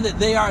 say that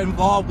they are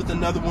involved with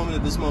another woman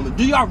at this moment?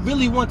 Do y'all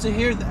really want to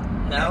hear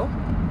that? No.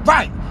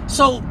 Right.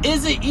 So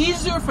is it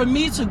easier for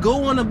me to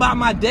go on about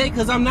my day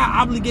because I'm not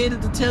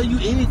obligated to tell you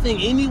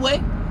anything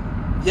anyway?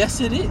 Yes,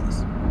 it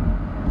is.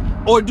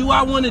 Or do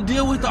I want to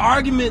deal with the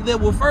argument that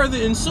will further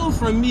ensue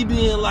from me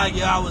being like,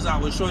 I was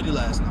out with Shorty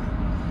last night.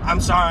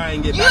 I'm sorry I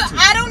didn't get back to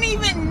you. I don't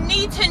even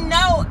need to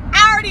know.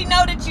 I already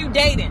know that you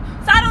dating.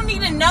 So I don't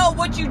need to know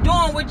what you're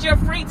doing with your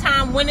free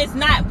time when it's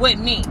not with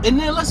me. And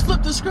then let's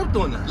flip the script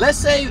on that. Let's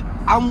say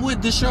I'm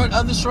with the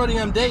other shorty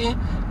I'm dating.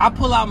 I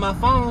pull out my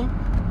phone.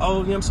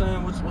 Oh, you know what I'm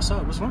saying? What's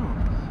up? What's wrong?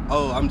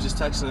 Oh, I'm just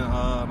texting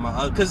my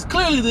other... Because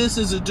clearly this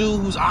is a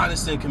dude who's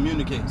honest and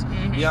communicates.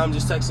 Yeah, I'm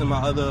just texting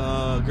my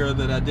other girl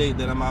that I date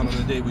that I'm out on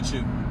a date with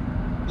you.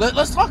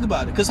 Let's talk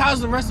about it. Because how's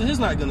the rest of his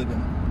night going to go?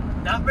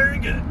 Not very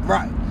good.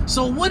 Right.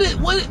 So what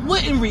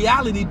in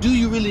reality do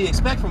you really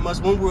expect from us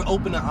when we're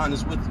open and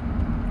honest with you?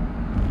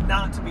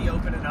 Not to be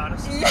open and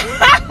honest.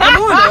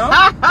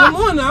 Come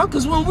on now.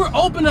 Because when we're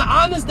open and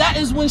honest, that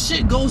is when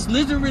shit goes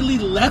literally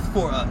left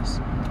for us.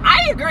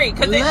 I agree,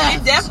 because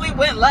it definitely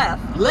went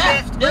left.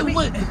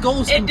 It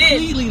goes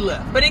completely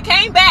left. But it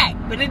came back,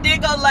 but it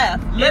did go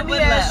left. Let me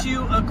ask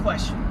you a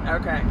question.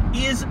 Okay.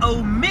 Is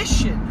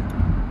omission,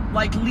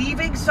 like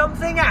leaving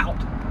something out,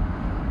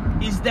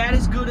 is that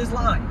as good as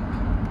lying?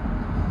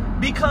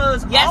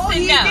 Because all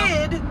he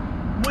did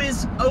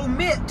was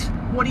omit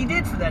what he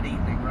did for that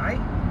evening,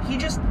 right? He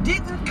just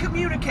didn't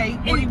communicate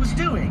what he was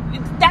doing.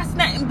 That's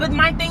not. But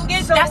my thing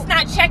is, that's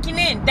not checking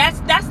in. That's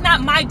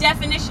not my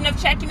definition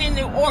of checking in,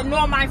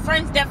 nor my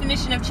friend's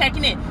definition of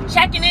checking in.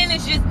 Checking in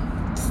is just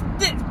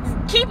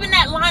keeping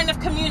that line of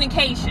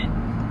communication.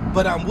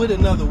 But I'm with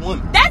another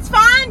woman. That's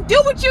fine. Do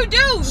what you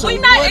do. So we're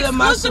not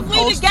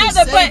exclusively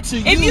together. But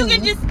if you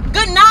can just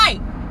good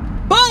night,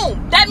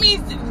 boom. That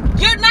means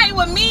your night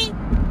with me.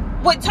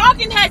 What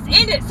talking has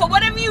ended. So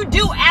whatever you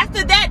do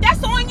after that,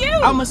 that's on you.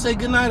 I'm gonna say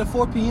goodnight at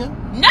 4 p.m.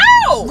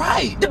 No.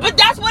 Right. But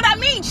that's what I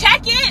mean.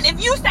 Check in.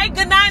 If you say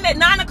goodnight at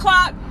 9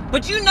 o'clock,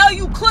 but you know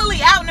you clearly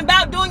out and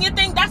about doing your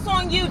thing, that's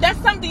on you. That's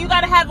something you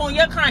gotta have on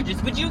your conscience.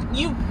 But you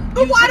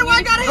But why do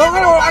I gotta have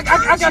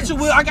I got you,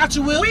 Will. I got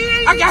you, Will.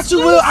 I got you,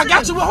 Will. I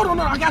got you, Will. Hold on,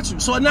 no, I got you.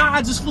 So now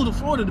I just flew to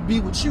Florida to be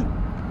with you.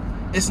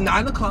 It's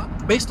 9 o'clock.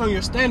 Based on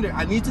your standard,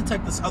 I need to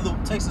text this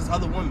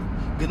other woman.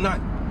 Good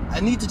night. I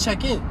need to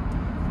check in.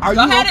 Are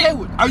you okay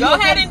with? Go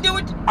ahead and do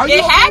it.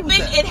 It happened.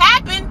 It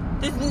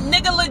happened. This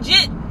nigga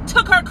legit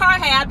took her car.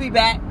 Hey, I'll be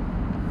back,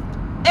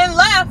 and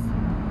left.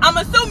 I'm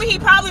assuming he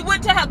probably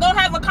went to go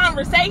have a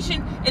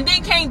conversation and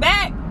then came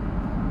back.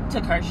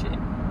 Took her shit.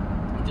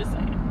 I'm just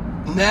saying.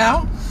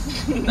 Now,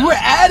 we're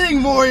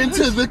adding more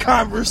into the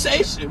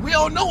conversation. We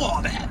don't know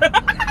all that.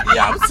 You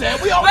know what I'm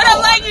saying? We don't know. But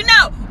I'm letting you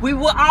know. We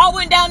all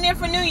went down there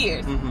for New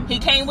Year's. Mm-hmm. He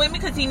came with me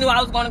because he knew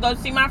I was going to go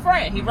see my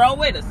friend. He rode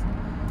with us.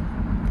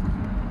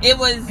 It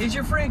was... Is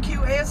your friend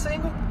cute and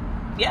single?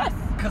 Yes.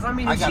 Because, I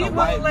mean, if she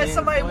won't let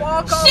somebody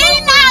walk on...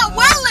 She not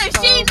willing.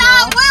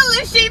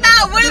 She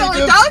not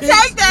willing. Don't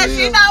take that.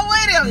 She not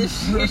with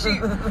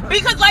him.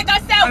 Because, like I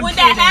said, when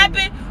that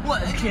happened...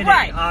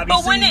 Right.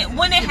 Obviously. But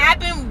when it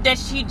happened that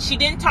she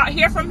didn't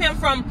hear from him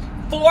from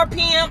 4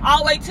 p.m. all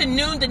the way to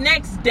noon the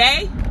next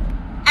day,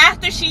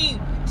 after she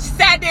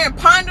sat there and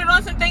pondered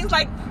on some things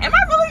like, am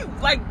I really,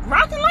 like,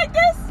 rocking like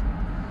this?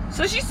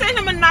 So she sent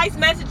him a nice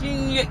message,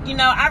 and, you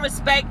know, I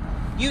respect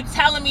you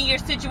telling me your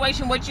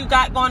situation, what you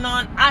got going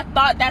on. I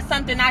thought that's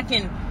something I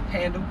can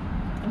handle,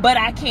 but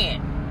I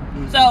can't.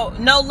 Mm-hmm. So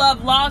no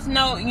love lost.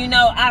 No, you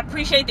know, I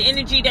appreciate the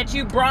energy that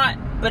you brought,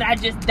 but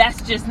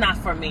that's just not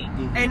for me.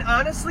 Mm-hmm. And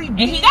honestly, and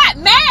he got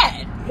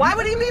mad. Why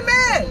would he be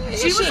mad?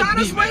 She was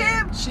honest with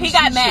him. He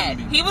got mad.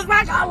 He was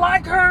like, I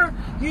like her,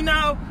 you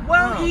know.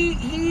 Well,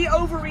 he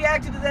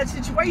overreacted to that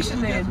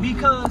situation then,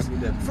 because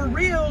for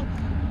real,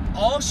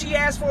 all she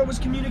asked for was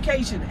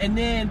communication, and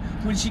then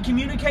when she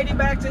communicated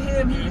back to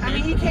him,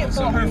 he can't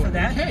fault her for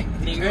that.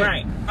 You're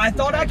right. I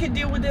thought I could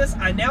deal with this.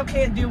 I now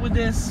can't deal with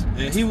this.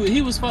 Yeah,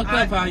 he was fucked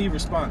up how he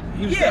responded.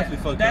 He was definitely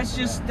fucked up.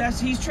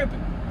 He's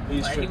tripping. He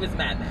was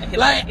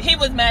mad. He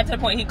was mad to the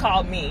point he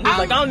called me. He was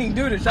like, I don't even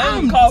do this.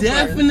 I'm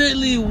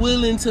definitely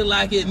willing to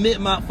like admit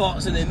my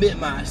faults and admit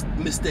my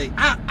mistake.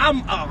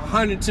 I'm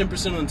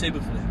 110% on the table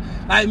for that.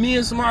 Like me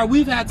and Samara,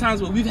 we've had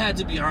times where we've had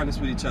to be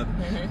honest with each other.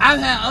 Mm-hmm. I've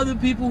had other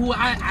people who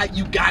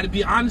you got to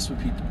be honest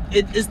with people.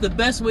 It's the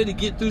best way to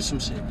get through some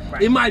shit.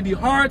 Right. It might be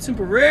hard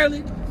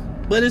temporarily,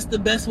 but it's the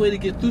best way to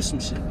get through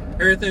some shit.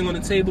 Everything on the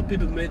table,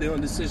 people made their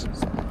own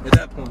decisions at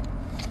that point.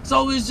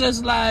 So it's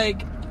just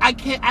like,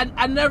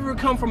 I never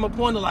come from a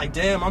point of like,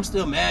 damn, I'm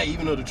still mad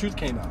even though the truth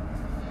came out.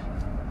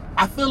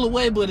 I feel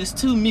away, but it's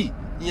to me.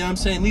 You know what I'm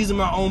saying? These are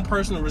my own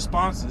personal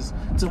responses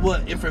to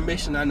what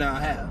information I now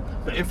have.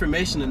 But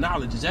information and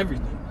knowledge is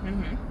everything.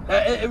 Mm-hmm.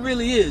 It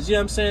really is. You know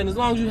what I'm saying? As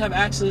long as you have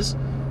access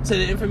to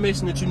the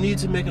information that you need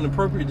to make an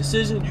appropriate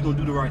decision, you're going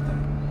to do the right thing.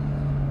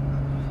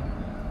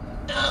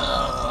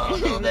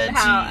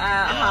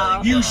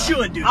 You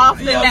should do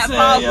often that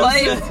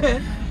place.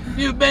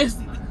 You're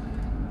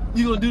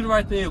going to do the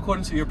right thing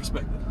according to your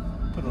perspective.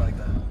 Put it like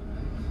that.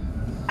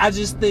 I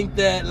just think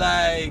that,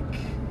 like,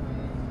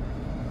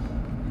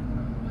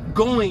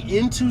 going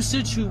into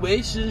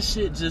situations,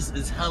 shit just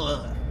is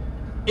hella...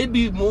 It'd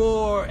be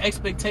more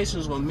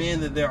expectations on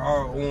men than there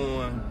are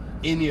on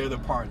any other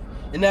party.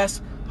 And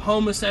that's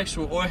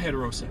homosexual or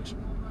heterosexual.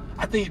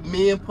 I think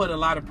men put a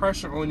lot of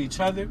pressure on each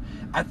other.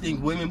 I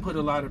think women put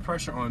a lot of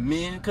pressure on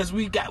men because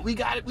we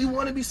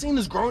want to be seen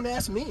as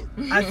grown-ass men.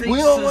 I think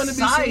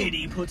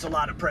society puts a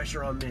lot of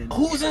pressure on men.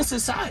 Who's in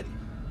society?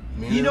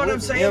 Men, you know what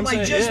I'm saying? You know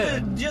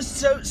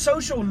like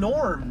social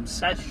norms.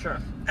 That's true.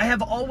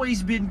 Have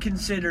always been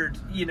considered,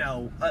 you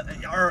know,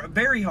 are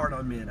very hard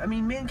on men. I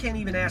mean, men can't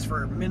even ask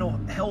for mental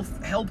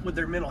health help with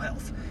their mental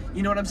health.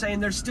 You know what I'm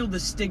saying? There's still the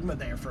stigma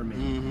there for men.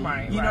 Mm-hmm.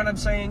 Right. You know what I'm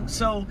saying?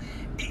 So,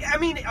 I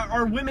mean,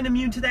 are women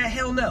immune to that?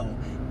 Hell no.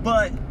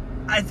 But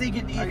I think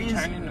it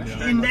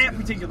is in that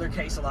particular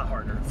case a lot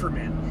harder for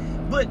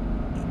men. But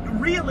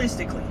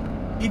realistically,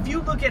 if you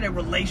look at a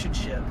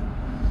relationship,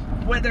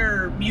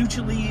 whether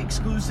mutually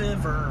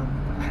exclusive or,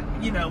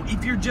 you know,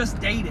 if you're just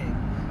dating,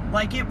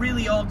 like, it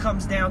really all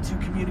comes down to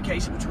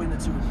communication between the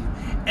two of you.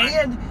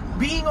 And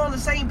being on the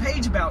same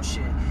page about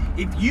shit.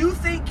 If you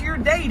think you're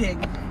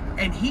dating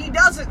and he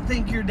doesn't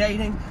think you're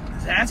dating,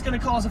 that's going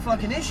to cause a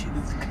fucking issue.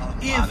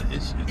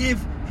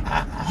 If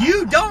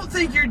you don't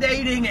think you're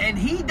dating and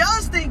he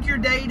does think you're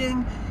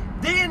dating,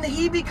 then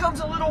he becomes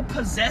a little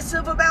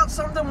possessive about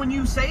something when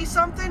you say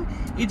something.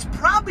 It's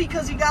probably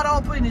because he got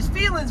all put in his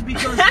feelings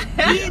because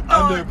he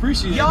thought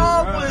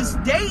y'all was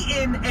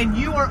dating and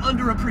you are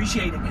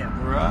underappreciating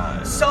him.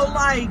 Right. So,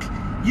 like,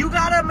 you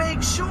gotta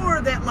make sure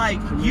that, like,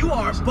 you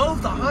are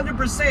both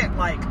 100%,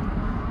 like,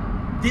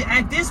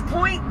 at this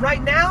point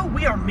right now,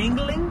 we are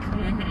mingling.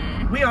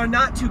 Mm-hmm. We are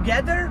not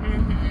together.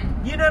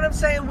 Mm-hmm. You know what I'm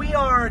saying? We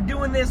are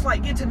doing this,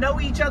 like, get to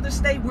know each other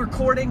state. We're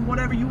courting,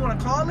 whatever you want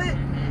to call it.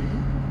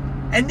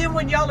 And then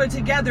when y'all are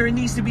together, it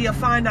needs to be a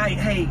finite,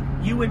 hey,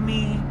 you and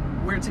me,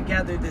 we're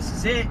together, this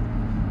is it.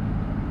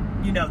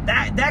 You know,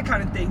 that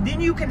kind of thing.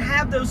 Then you can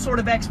have those sort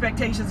of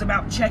expectations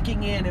about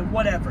checking in and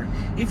whatever.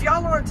 If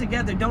y'all aren't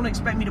together, don't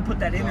expect me to put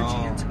that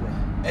energy into it.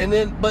 And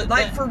then, but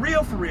like for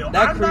real,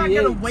 I'm not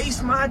gonna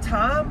waste my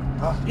time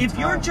if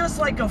you're just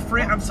like a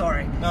friend. I'm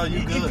sorry. No,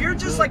 you good. If you're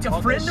just like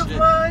a friend of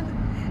mine,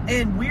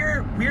 and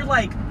we're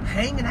like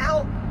hanging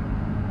out,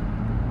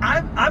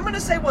 I'm gonna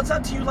say what's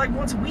up to you like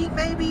once a week,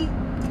 maybe.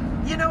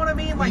 You know what I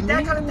mean? Like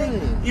that kind of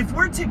thing. If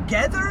we're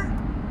together,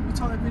 we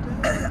talk every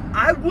day.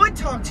 I would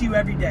talk to you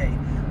every day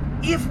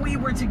if we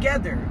were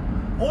together.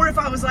 Or if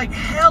I was like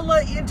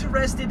hella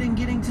interested in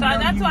getting to know you. So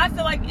that's why I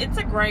feel like it's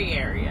a gray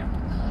area.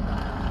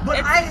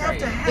 But I have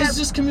to have... It's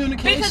just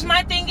communication. Because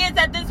my thing is,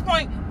 at this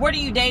point, what are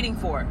you dating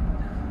for?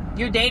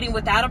 You're dating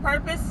without a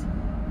purpose?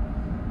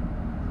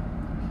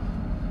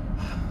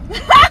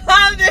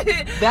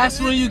 That's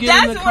when you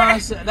get in the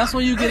concept. That's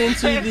when you get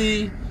into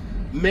the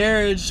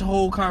marriage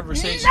whole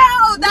conversation.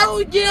 That's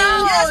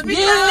the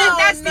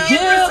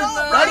end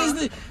result,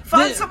 right?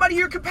 Find somebody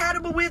you're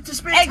compatible with to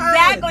spend time with.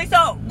 Exactly.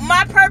 So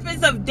my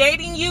purpose of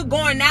dating you,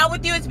 going out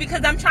with you, is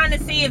because I'm trying to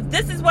see if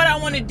this is what I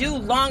want to do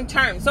long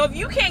term. So if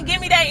you can't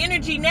give me that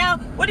energy now,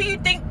 what do you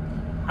think?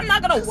 I'm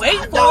not gonna wait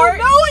for it. I don't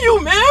know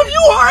you, ma'am.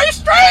 You are a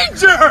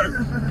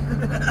stranger.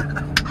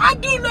 I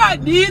do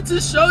not need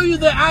to show you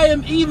that I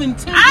am even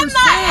 10%. I'm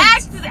not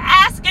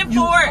asking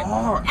for it.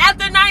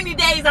 After 90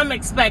 days, I'm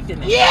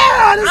expecting it.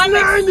 Yeah, that's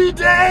 90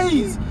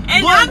 days.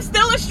 And I'm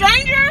still a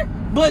stranger?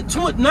 But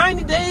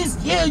 90 days,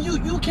 yeah,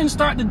 you can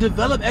start to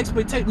develop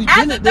expectations.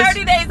 After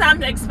 30 days,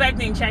 I'm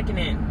expecting checking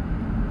in.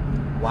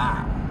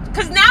 Wow.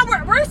 Because now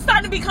we're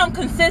starting to become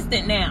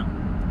consistent now.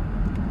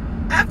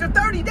 After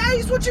 30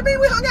 days? What you mean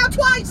we hung out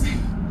twice?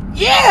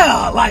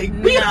 Yeah, like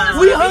we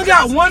hung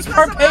out once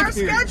per pay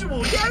period.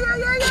 Schedule.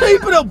 Yeah.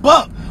 Keep it a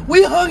buck.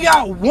 We hung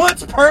out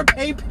once per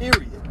pay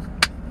period.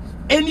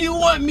 And you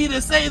want me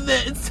to say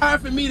that it's time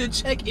for me to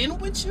check in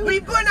with you?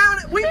 We've been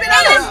out. And it's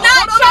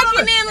not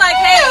checking in like,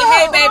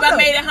 hey, babe, I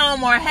made it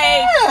home, or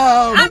hey,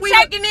 I'm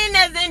checking in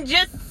as in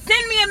just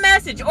send me a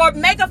message or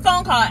make a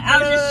phone call. I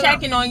was just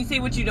checking on you, see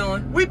what you're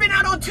doing. We've been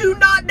out on 2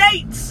 not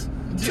dates.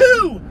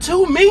 2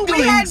 minglings.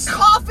 We had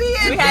coffee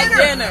and we had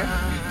dinner.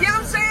 You know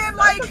what I'm saying?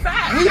 Like,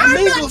 I'm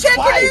not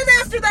checking in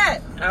after that.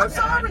 Okay. I'm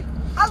sorry.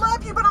 I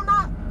love you, but I'm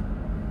not.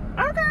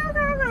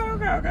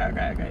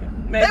 Okay.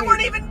 Maybe, they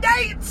weren't even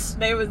dates.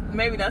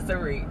 Maybe that's a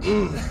reach.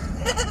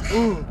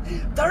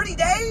 30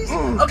 days?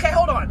 Okay,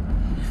 hold on.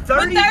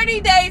 30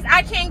 days,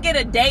 I can't get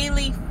a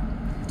daily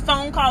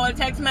phone call or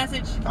text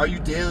message. Are you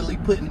daily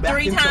putting back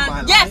 3 into times?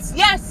 my life?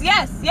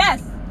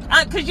 Yes.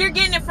 Because you're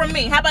getting it from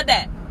me. How about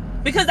that?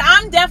 Because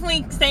I'm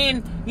definitely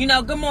saying,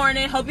 good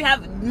morning. Hope you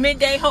have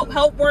midday.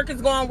 Hope work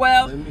is going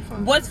well.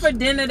 What's for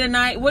dinner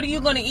tonight? What are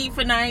you going to eat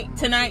for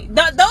tonight?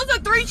 Those are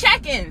 3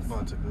 check-ins. I'm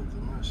about to go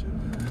through my shit.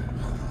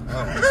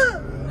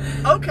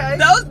 Okay.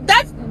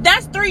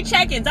 That's 3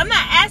 check-ins. I'm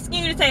not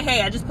asking you to say,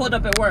 hey, I just pulled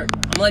up at work.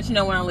 I'm gonna let you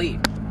know when I leave.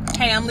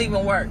 Hey, I'm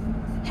leaving work.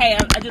 Hey,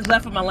 I just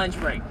left for my lunch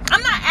break.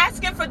 I'm not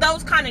asking for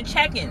those kind of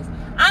check-ins.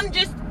 I'm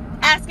just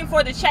asking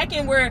for the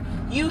check-in where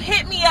you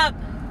hit me up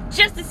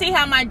just to see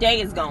how my day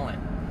is going.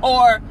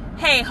 Or,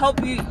 hey,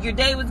 hope your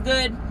day was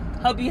good.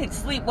 Hope you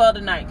sleep well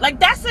tonight. Like,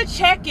 that's a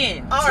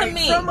check-in to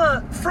me.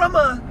 From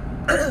a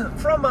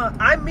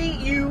I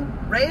meet you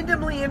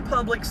randomly in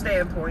public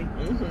standpoint,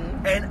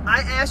 and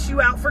I ask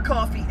you out for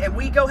coffee, and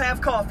we go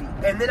have coffee,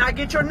 and then I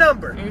get your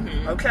number,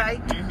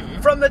 okay?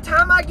 From the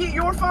time I get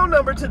your phone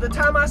number to the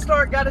time I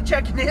start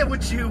checking in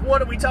with you,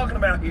 what are we talking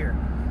about here?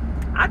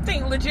 I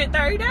think legit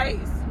 30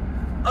 days.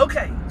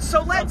 Okay,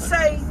 so let's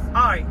say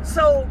I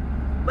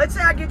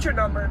get your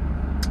number.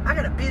 I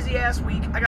got a busy ass week.